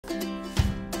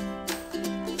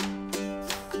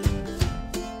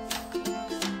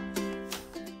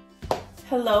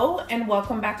Hello and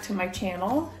welcome back to my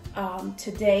channel.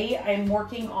 Today I'm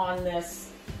working on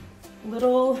this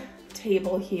little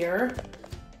table here.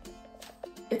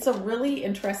 It's a really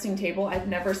interesting table. I've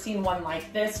never seen one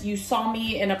like this. You saw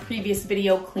me in a previous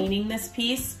video cleaning this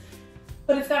piece,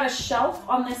 but it's got a shelf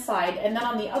on this side, and then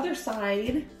on the other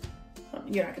side,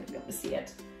 you're not gonna be able to see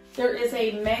it, there is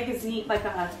a magazine, like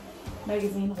a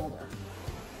magazine holder.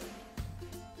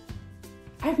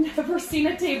 I've never seen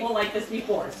a table like this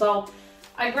before, so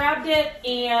I grabbed it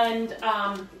and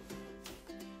I'm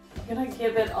gonna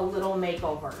give it a little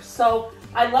makeover. So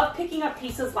I love picking up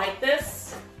pieces like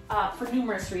this for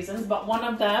numerous reasons, but one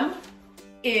of them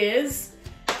is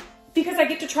because I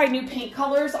get to try new paint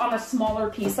colors on a smaller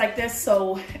piece like this.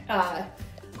 So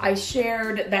I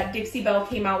shared that Dixie Belle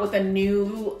came out with a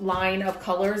new line of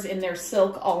colors in their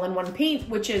silk all-in-one paint,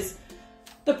 which is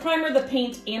the primer, the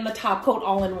paint, and the top coat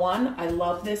all in one. I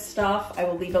love this stuff. I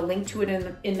will leave a link to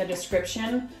it in the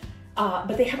description.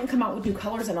 But they haven't come out with new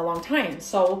colors in a long time.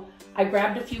 So I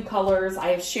grabbed a few colors. I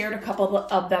have shared a couple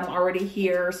of them already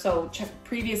here, so check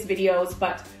previous videos,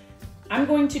 but I'm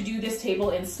going to do this table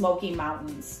in Smoky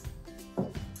Mountains.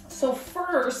 So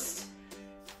first,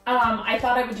 I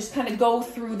thought I would just kind of go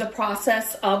through the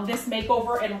process of this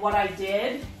makeover and what I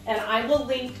did, and I will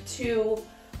link to,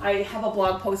 I have a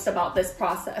blog post about this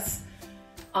process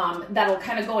that'll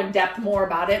kind of go in depth more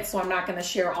about it, so I'm not going to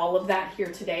share all of that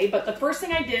here today. But the first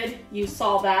thing I did, you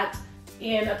saw that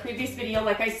in a previous video,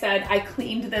 like I said, I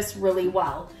cleaned this really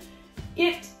well.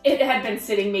 It had been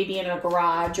sitting maybe in a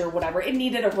garage or whatever. It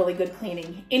needed a really good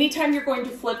cleaning. Anytime you're going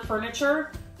to flip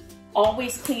furniture,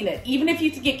 always clean it. Even if you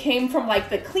think it came from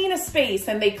like the cleanest space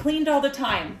and they cleaned all the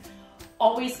time,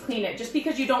 always clean it, just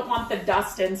because you don't want the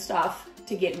dust and stuff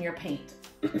to get in your paint.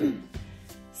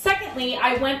 Secondly,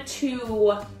 I went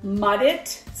to mud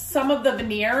it, some of the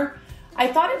veneer. I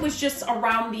thought it was just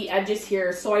around the edges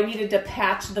here, so I needed to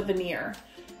patch the veneer.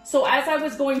 So as I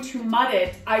was going to mud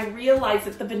it, I realized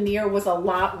that the veneer was a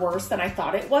lot worse than I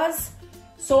thought it was.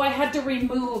 So I had to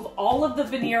remove all of the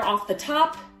veneer off the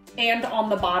top and on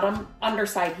the bottom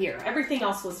underside here. Everything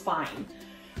else was fine.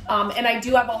 And I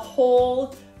do have a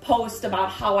whole post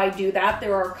about how I do that.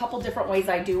 There are a couple different ways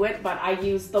I do it, but I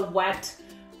use the wet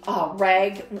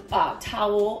rag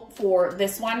towel for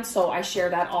this one, so I share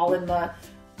that all in the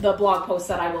blog post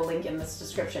that I will link in this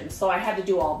description. So I had to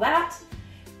do all that.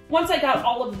 Once I got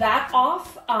all of that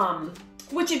off,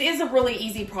 which it is a really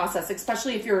easy process,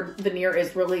 especially if your veneer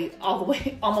is really all the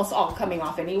way, almost all coming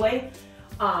off anyway.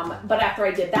 But after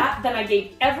I did that, then I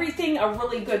gave everything a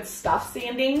really good scuff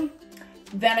sanding.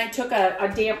 Then I took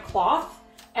a damp cloth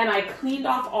and I cleaned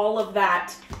off all of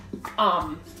that,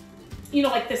 you know,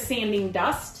 like the sanding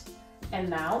dust, and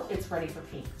now it's ready for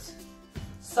paint.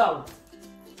 So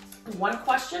one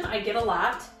question I get a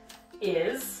lot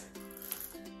is,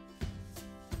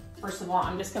 first of all,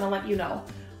 I'm just gonna let you know,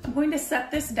 I'm going to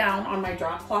set this down on my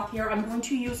drop cloth here. I'm going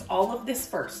to use all of this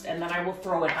first, and then I will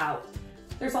throw it out.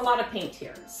 There's a lot of paint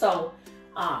here. So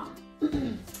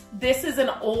this is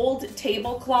an old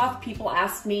tablecloth. People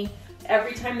ask me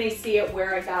every time they see it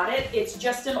where I got it. It's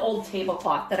just an old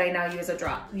tablecloth that I now use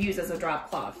as a drop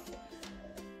cloth.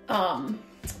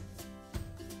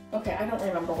 Okay, I don't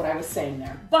remember what I was saying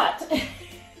there, but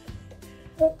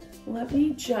let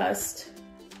me just,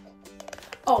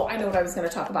 oh, I know what I was going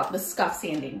to talk about, the scuff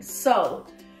sanding. So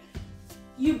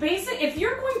if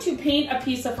you're going to paint a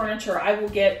piece of furniture, I will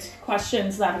get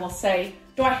questions that will say,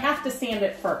 do I have to sand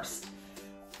it first?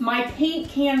 My paint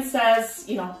can says,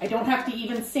 you know, I don't have to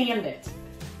even sand it.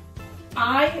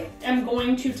 I am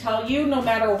going to tell you, no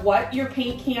matter what your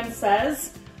paint can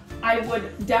says, I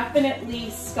would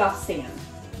definitely scuff sand.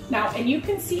 Now, and you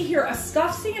can see here, a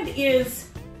scuff sand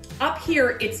is up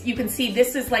here, you can see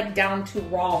this is like down to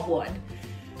raw wood.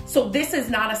 So this is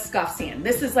not a scuff sand.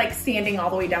 This is like sanding all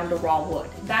the way down to raw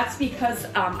wood. That's because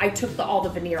I took all the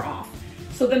veneer off.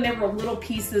 So then there were little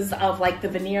pieces of like the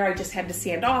veneer I just had to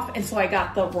sand off, and so I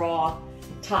got the raw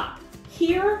top.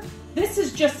 Here, this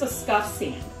is just a scuff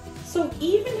sand. So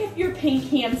even if your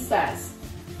paint can says,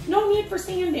 no need for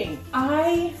sanding,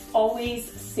 I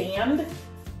always sand,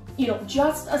 you know,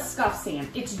 just a scuff sand.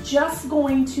 It's just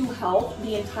going to help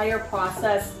the entire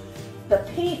process, the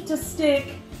paint to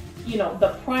stick, you know,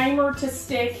 the primer to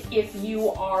stick if you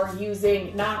are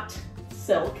using not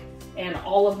silk, and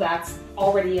all of that's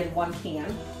already in one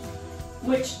can,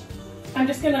 which I'm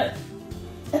just gonna,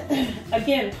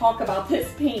 again, talk about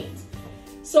this paint.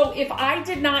 So if I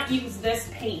did not use this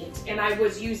paint and I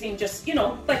was using just, you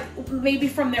know, like maybe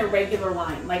from their regular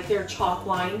line, like their chalk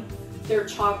line, their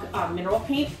chalk mineral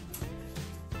paint,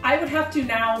 I would have to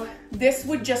now, this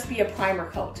would just be a primer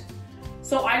coat.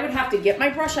 So I would have to get my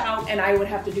brush out and I would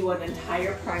have to do an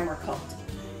entire primer coat.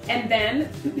 And then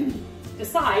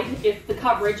decide if the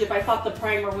coverage, if I thought the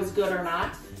primer was good or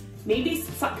not. Maybe,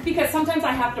 because sometimes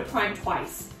I have to prime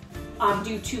twice,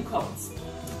 do 2 coats.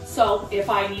 So if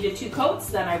I needed 2 coats,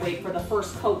 then I wait for the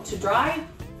first coat to dry,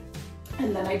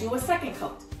 and then I do a second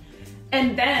coat.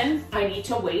 And then I need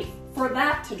to wait for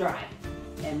that to dry.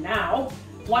 And now,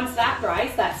 once that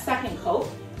dries, that second coat,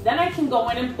 then I can go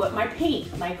in and put my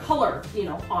paint, my color, you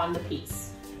know, on the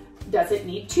piece. Does it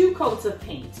need 2 coats of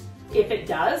paint? If it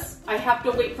does, I have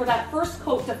to wait for that first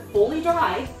coat to fully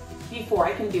dry before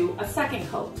I can do a second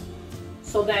coat.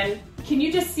 So then, can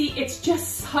you just see, it's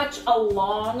just such a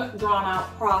long, drawn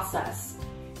out process.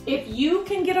 If you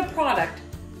can get a product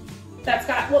that's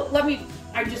got, well,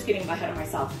 I'm just getting ahead of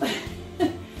myself.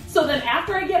 So then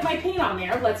after I get my paint on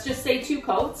there, let's just say 2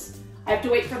 coats, I have to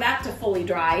wait for that to fully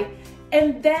dry,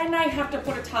 and then I have to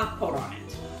put a top coat on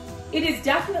it. It is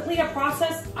definitely a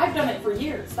process. I've done it for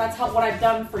years. That's what I've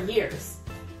done for years.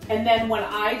 And then when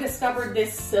I discovered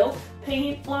this silk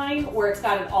paint line where it's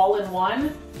got it all in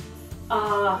one,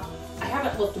 I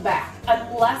haven't looked back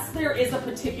unless there is a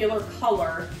particular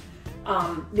color,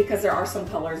 because there are some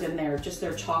colors in there, just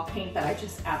their chalk paint that I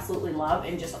just absolutely love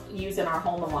and just use in our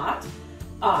home a lot.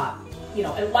 You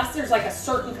know, unless there's like a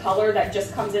certain color that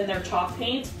just comes in their chalk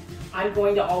paint, I'm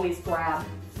going to always grab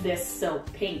this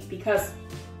silk paint because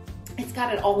it's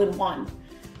got it all in one.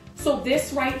 So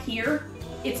this right here,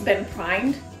 it's been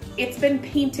primed, it's been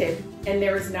painted, and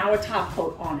there is now a top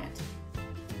coat on it.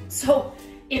 So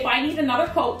if I need another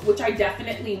coat, which I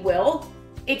definitely will,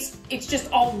 it's just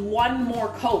all 1 more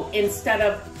coat instead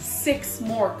of 6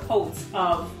 more coats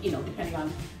of, you know, depending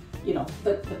on, you know,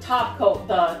 the top coat,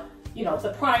 the, you know,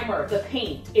 the primer, the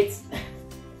paint. It's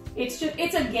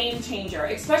a game changer,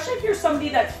 especially if you're somebody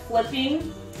that's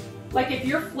flipping. Like if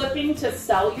you're flipping to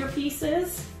sell your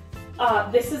pieces,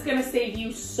 this is gonna save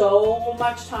you so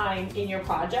much time in your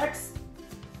projects.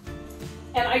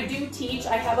 And I do teach,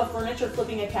 I have a furniture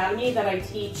flipping academy that I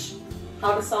teach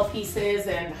how to sell pieces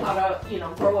and how to, you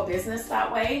know, grow a business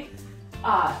that way.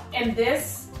 And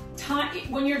this time,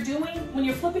 when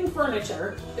you're flipping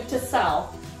furniture to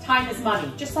sell, time is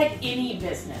money, just like any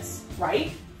business,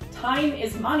 right? Time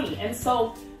is money. And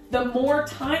so the more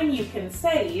time you can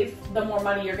save, the more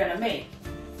money you're gonna make.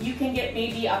 You can get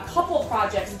maybe a couple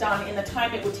projects done in the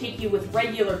time it would take you with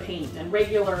regular paint and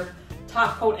regular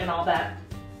top coat and all that,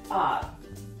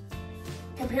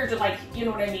 compared to, like, you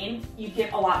know what I mean? You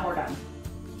get a lot more done.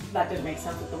 That didn't make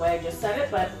sense with the way I just said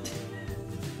it, but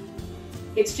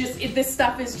it's just, this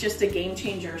stuff is just a game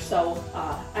changer. So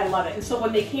I love it. And so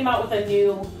when they came out with a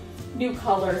new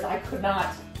colors, I could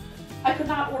not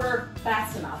order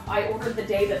fast enough. I ordered the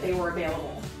day that they were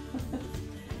available.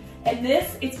 And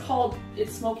this, it's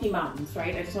Smoky Mountains,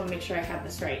 right? I just want to make sure I have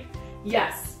this right.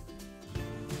 Yes.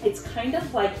 It's kind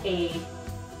of like a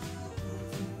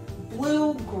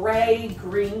blue, gray,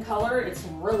 green color. It's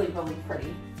really, really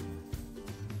pretty.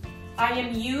 I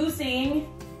am using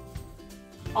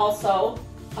also,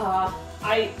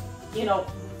 I'm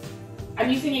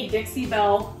using a Dixie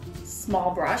Belle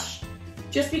small brush,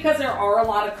 just because there are a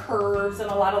lot of curves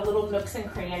and a lot of little nooks and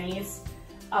crannies.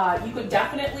 You could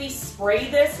definitely spray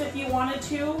this if you wanted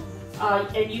to,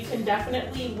 and you can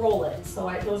definitely roll it. So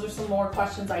those are some more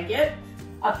questions I get.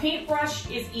 A paintbrush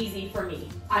is easy for me.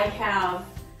 I have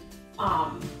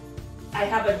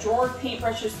a drawer of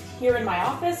paintbrushes here in my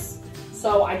office,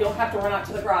 so I don't have to run out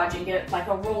to the garage and get like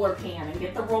a roller pan and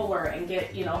get the roller and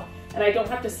get, you know, and I don't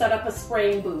have to set up a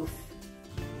spraying booth.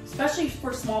 Especially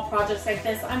for small projects like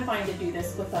this, I'm fine to do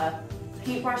this with a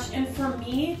paintbrush. And for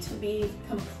me, to be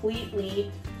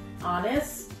completely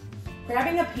honest,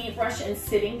 grabbing a paintbrush and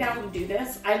sitting down to do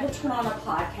this, I will turn on a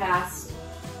podcast,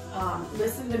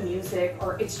 listen to music,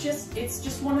 or it's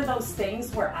just one of those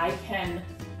things where I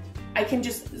can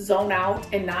just zone out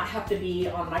and not have to be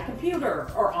on my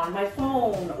computer or on my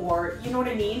phone, or, you know what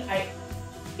I mean?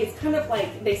 It's kind of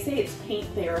like, they say it's paint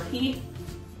therapy,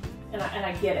 and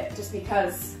I get it, just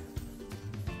because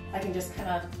I can just kind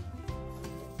of,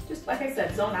 just like I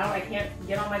said, zone out. I can't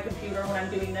get on my computer when I'm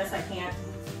doing this. I can't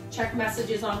check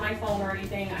messages on my phone or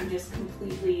anything. I'm just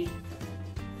completely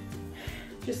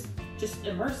just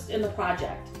immersed in the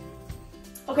project.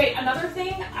 Okay, another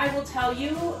thing I will tell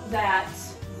you that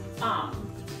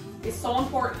is so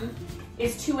important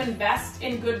is to invest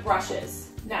in good brushes.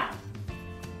 Now,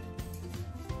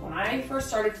 when I first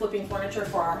started flipping furniture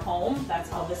for our home, that's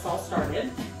how this all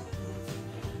started,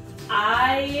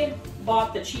 I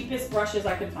bought the cheapest brushes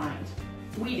I could find.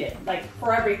 We did, like,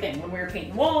 for everything. When we were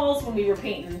painting walls, when we were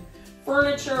painting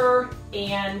furniture,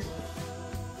 and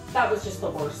that was just the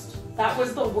worst. That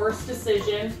was the worst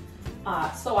decision.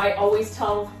 So I always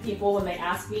tell people when they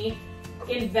ask me,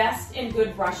 invest in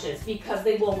good brushes because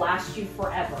they will last you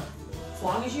forever. As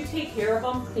long as you take care of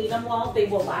them, clean them well, they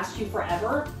will last you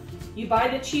forever. You buy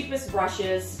the cheapest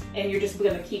brushes and you're just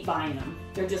gonna keep buying them.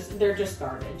 They're just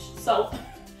garbage. So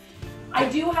I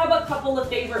do have a couple of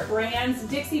favorite brands.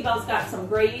 Dixie Belle's got some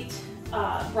great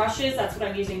brushes. That's what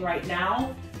I'm using right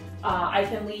now.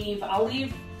 I'll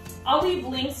leave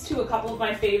links to a couple of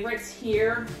my favorites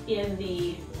here in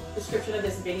the description of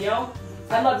this video.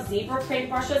 I love zebra paint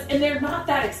brushes, and they're not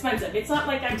that expensive. It's not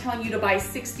like I'm telling you to buy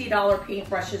 $60 paint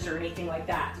brushes or anything like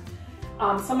that.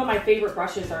 Some of my favorite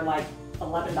brushes are like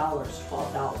 $11,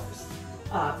 $12.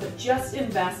 But just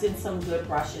invest in some good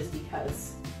brushes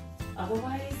because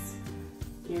otherwise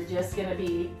you're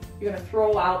gonna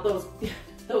throw out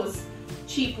those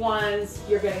cheap ones.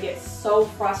 You're gonna get so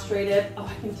frustrated. Oh,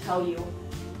 I can tell you,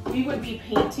 we would be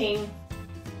painting,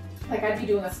 like I'd be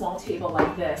doing a small table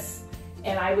like this,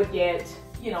 and I would get,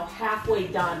 you know, halfway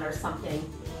done or something,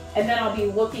 and then I'll be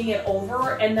looking it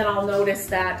over, and then I'll notice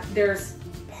that there's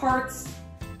parts,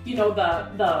 you know,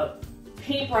 the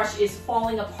paintbrush is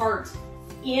falling apart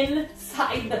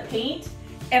inside the paint,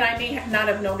 and I may not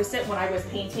have noticed it when I was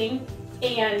painting,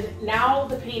 and now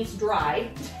the paint's dry.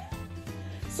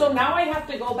 So now I have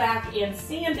to go back and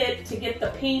sand it to get the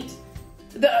paint,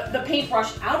 the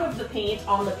paintbrush out of the paint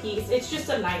on the piece. It's just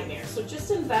a nightmare. So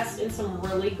just invest in some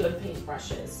really good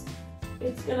paintbrushes.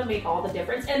 It's gonna make all the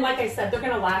difference. And like I said, they're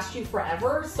gonna last you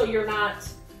forever. So you're not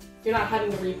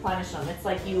having to replenish them. It's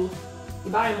like you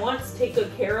buy them once, take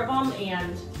good care of them,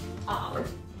 and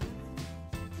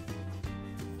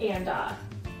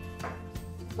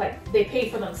like they pay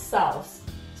for themselves,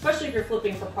 especially if you're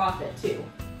flipping for profit too.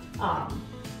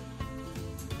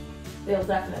 They'll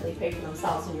definitely pay for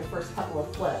themselves in your first couple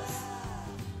of flips.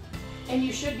 And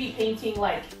you should be painting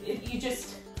like,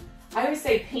 I always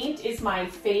say paint is my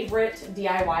favorite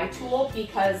DIY tool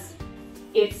because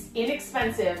it's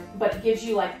inexpensive, but it gives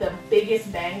you like the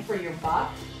biggest bang for your buck.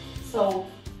 So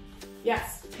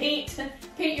yes, paint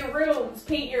your rooms,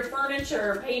 paint your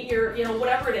furniture, paint your, you know,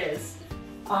 whatever it is.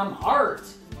 Art.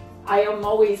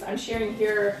 I'm sharing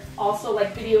here also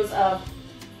like videos of,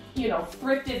 you know,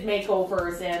 thrifted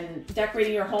makeovers and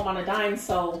decorating your home on a dime.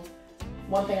 So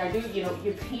one thing I do, you know,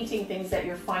 you're painting things that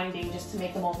you're finding just to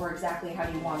make them over exactly how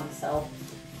you want them. So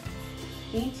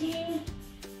painting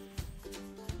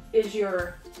is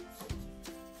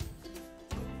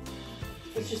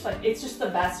it's just the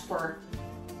best for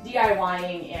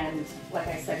DIYing and, like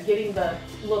I said, getting the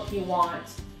look you want.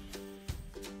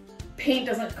 Paint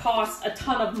doesn't cost a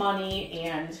ton of money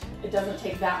and it doesn't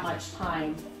take that much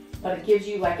time, but it gives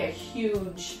you like a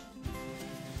huge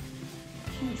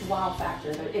wow factor.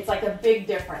 It's like a big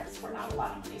difference for not a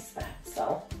lot of money spent.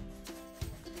 So,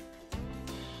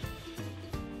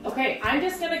 okay, I'm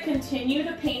just gonna continue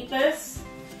to paint this.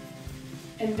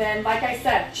 And then, like I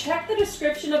said, check the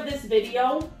description of this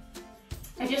video.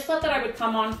 I just thought that I would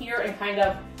come on here and kind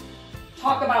of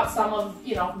talk about some of,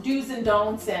 you know, do's and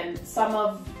don'ts and some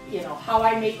of, you know, how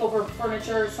I make over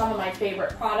furniture, some of my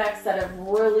favorite products that have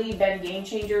really been game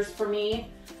changers for me.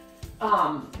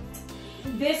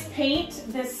 This paint,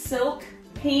 this silk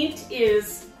paint,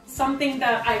 is something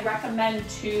that I recommend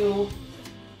to,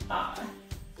 I'm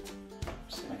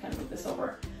just gonna kind of move this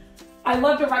over. I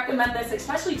love to recommend this,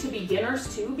 especially to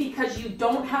beginners too, because you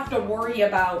don't have to worry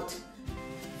about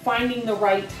finding the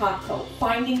right top coat,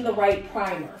 finding the right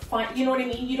primer, you know what I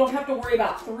mean? You don't have to worry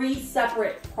about 3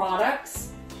 separate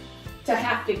products to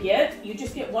have to get. You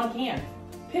just get one can.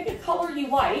 Pick a color you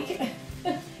like,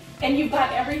 and you've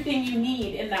got everything you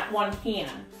need in that one can.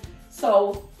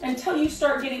 So until you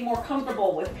start getting more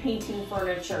comfortable with painting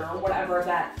furniture or whatever,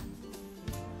 that,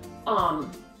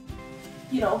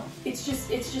 you know, it's just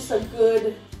a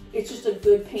good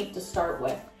paint to start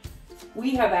with.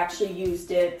 We have actually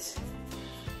used it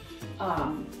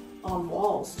on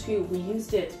walls too. We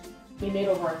made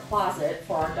over a closet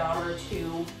for our daughter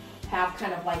to have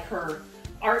kind of like her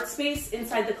art space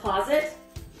inside the closet.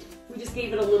 We just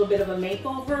gave it a little bit of a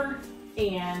makeover,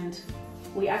 and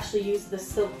we actually used the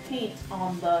silk paint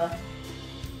on the,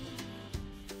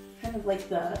 kind of like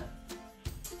the,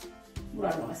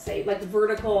 what do I want to say, like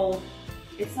vertical,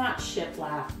 it's not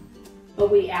shiplap,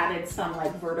 but we added some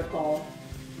like vertical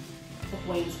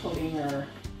wainscoting or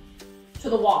to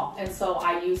the wall. And so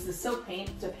I used the silk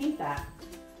paint to paint that.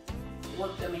 It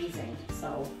worked amazing.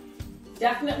 So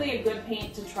definitely a good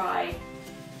paint to try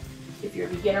if you're a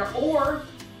beginner, or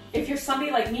if you're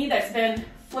somebody like me that's been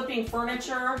flipping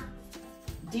furniture,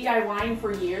 DIYing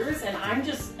for years, and I'm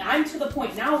to the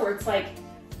point now where it's like,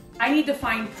 I need to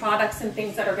find products and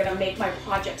things that are gonna make my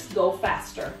projects go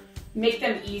faster, make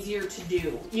them easier to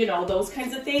do, you know, those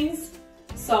kinds of things.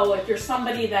 So if you're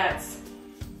somebody that's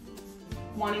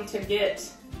wanting to get,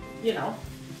 you know,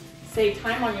 save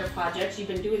time on your projects, you've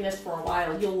been doing this for a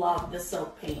while, you'll love the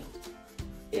silk paint.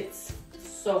 It's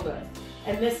so good.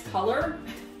 And this color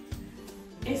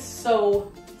is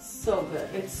so good.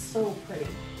 It's so pretty.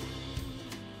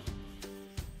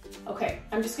 Okay,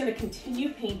 I'm just gonna continue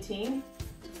painting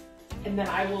and then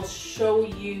I will show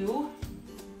you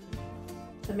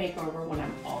the makeover when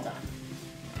I'm all done.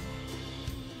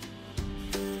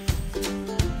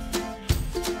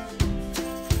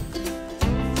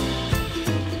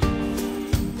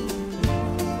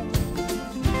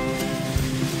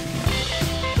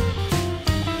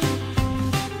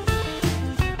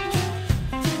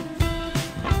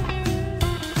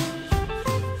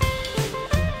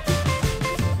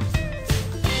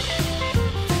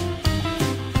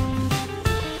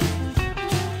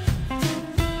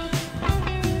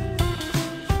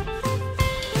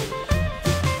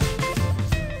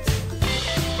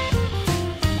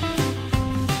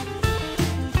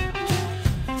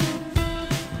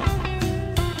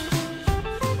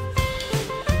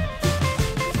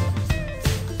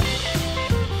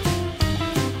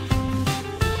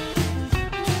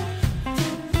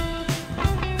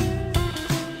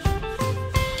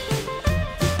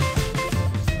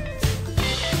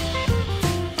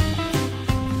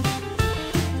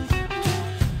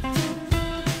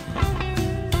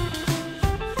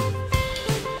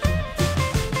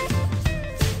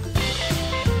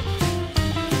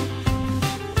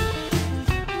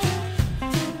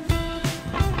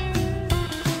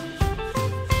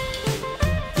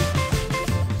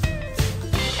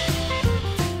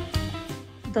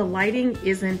 The lighting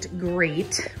isn't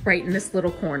great right in this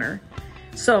little corner.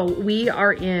 So we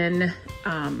are in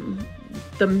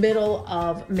the middle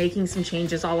of making some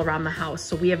changes all around the house.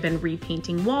 So we have been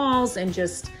repainting walls and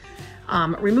just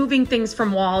removing things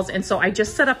from walls. And so I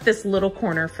just set up this little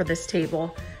corner for this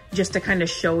table just to kind of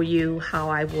show you how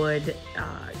I would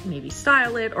maybe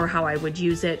style it or how I would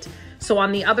use it. So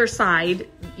on the other side,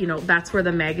 you know, that's where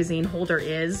the magazine holder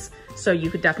is. So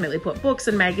you could definitely put books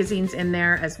and magazines in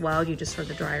there as well. You just heard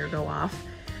the dryer go off.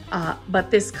 But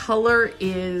this color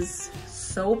is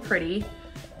so pretty.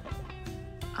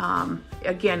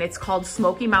 Again, it's called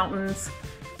Smoky Mountains,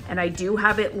 and I do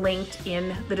have it linked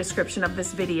in the description of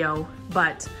this video,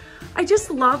 but I just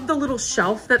love the little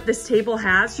shelf that this table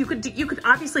has. You could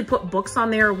obviously put books on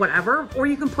there or whatever, or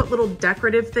you can put little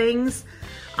decorative things.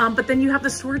 But then you have the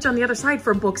storage on the other side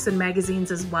for books and magazines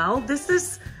as well.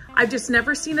 I've just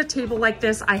never seen a table like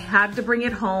this. I had to bring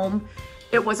it home.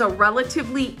 It was a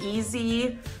relatively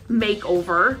easy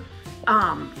makeover.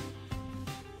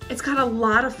 It's got a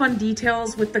lot of fun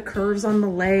details with the curves on the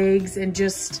legs and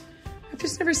I've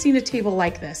just never seen a table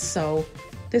like this. So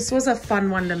this was a fun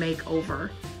one to make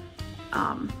over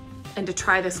and to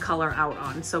try this color out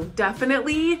on. So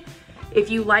definitely, if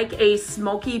you like a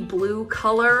smoky blue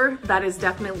color, that is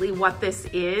definitely what this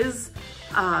is.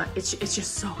 It's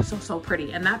just so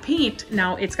pretty. And that paint,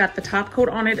 now it's got the top coat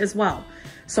on it as well.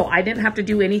 So I didn't have to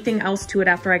do anything else to it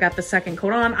after I got the second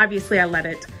coat on. Obviously I let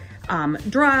it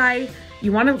dry.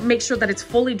 You want to make sure that it's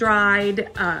fully dried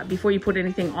before you put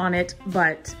anything on it.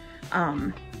 But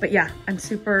yeah, I'm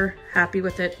super happy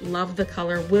with it. Love the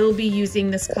color. Will be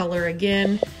using this color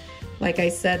again. Like I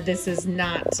said, this is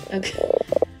not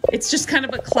it's just kind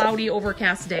of a cloudy,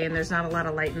 overcast day and there's not a lot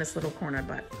of light in this little corner,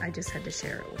 but I just had to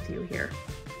share it with you here.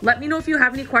 Let me know if you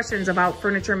have any questions about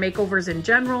furniture makeovers in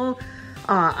general,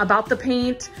 about the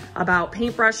paint, about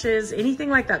paintbrushes, anything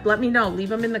like that. Let me know, leave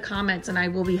them in the comments and I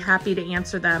will be happy to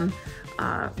answer them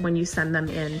when you send them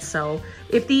in. So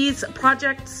if these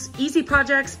projects, easy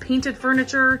projects, painted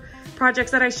furniture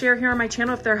projects that I share here on my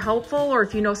channel, if they're helpful, or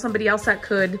if you know somebody else that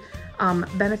could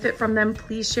benefit from them,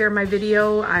 please share my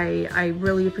video. I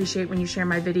really appreciate when you share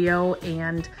my video,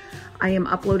 and I am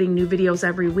uploading new videos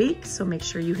every week. So make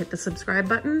sure you hit the subscribe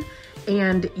button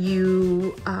and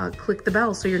you click the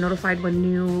bell so you're notified when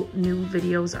new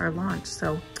videos are launched.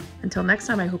 So until next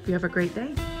time, I hope you have a great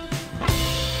day.